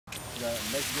got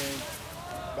next game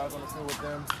back on the field with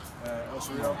them at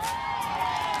Cerrito.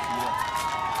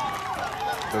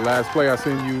 The last play I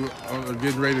seen you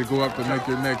getting ready to go up to make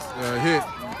your next hit,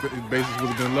 bases would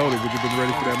have been loaded. Would you have been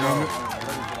ready for that moment?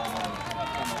 Ready for that moment. My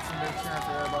teammates cheering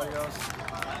for everybody else.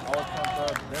 I was pumped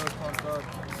up. They was pumped up.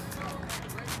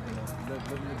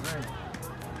 Living the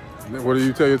dream. What do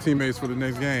you tell your teammates for the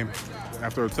next game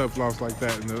after a tough loss like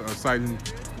that and a exciting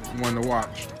one to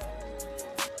watch?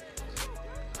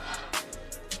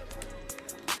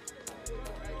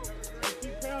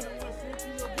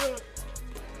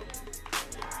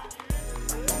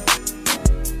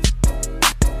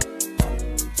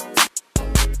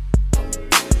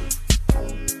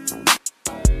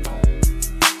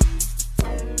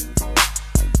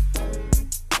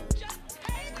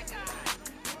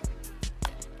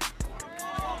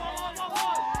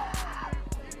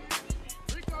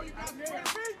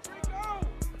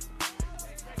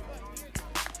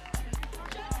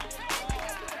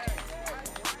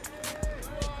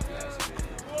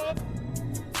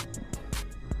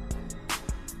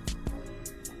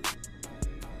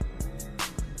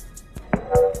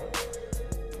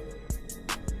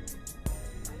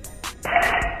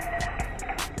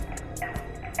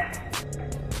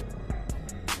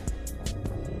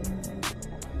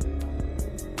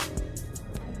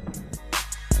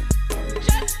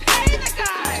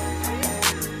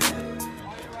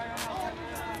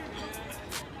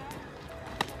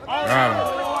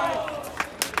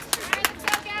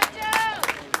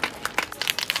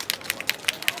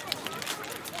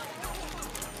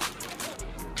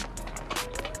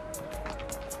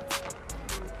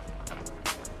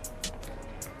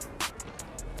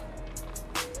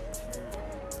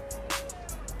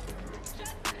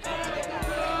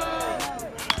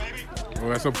 Oh,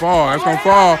 that's a ball. That's gonna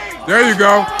fall. There you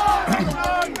go.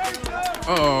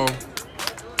 Uh-oh.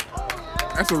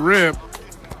 That's a rip.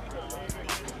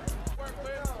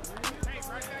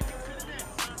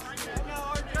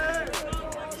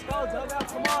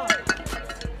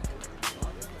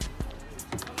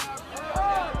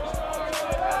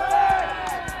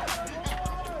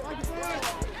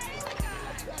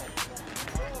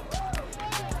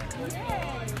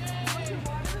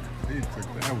 He took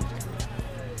that one.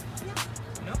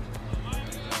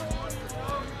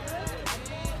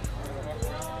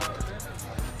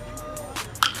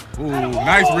 Ooh,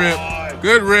 nice rip.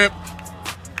 Good rip.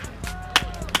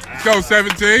 Let's go,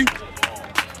 17.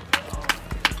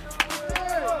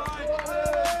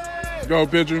 Let's go,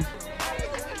 pitcher.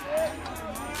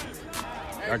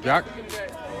 Yak.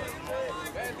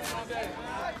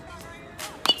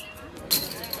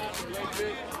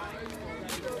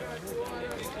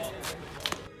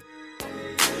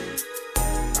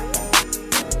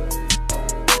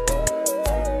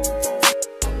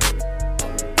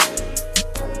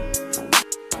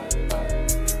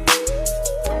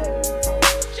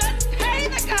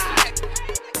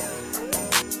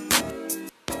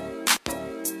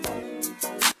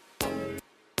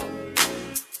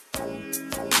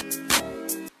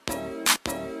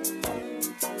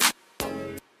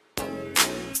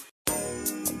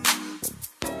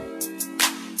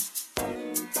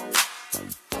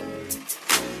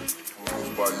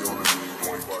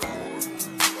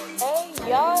 Hey,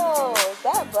 yo, is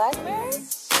that Blackberry?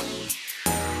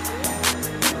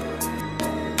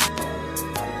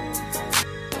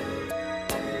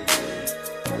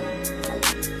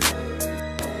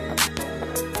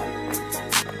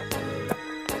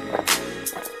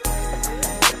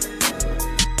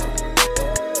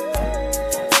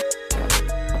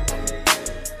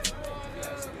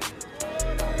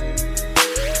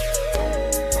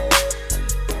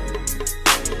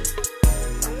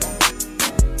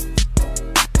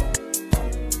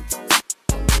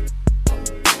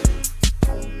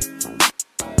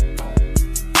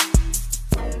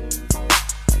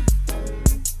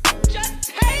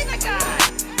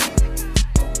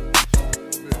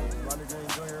 Rodney Green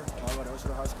Jr.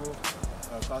 High School,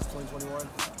 class 2021.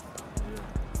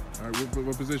 All right,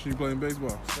 what position you play in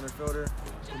baseball? Center fielder.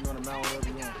 Put me on the mound, whatever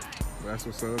you want. That's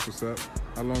what's up. That's what's up.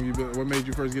 How long you been? What made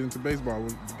you first get into baseball?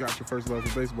 What got your first love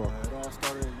for baseball? It all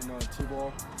started, in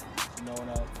T-ball. When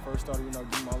I first started,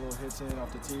 getting my little hits in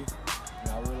off the tee, and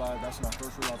I realized that's when I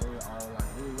first realized I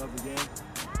really love the game.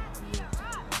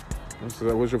 Yeah.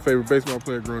 So what's your favorite baseball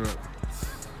player growing up?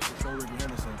 For sure, Ricky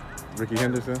Henderson. Ricky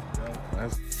Henderson? Yeah.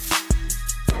 That's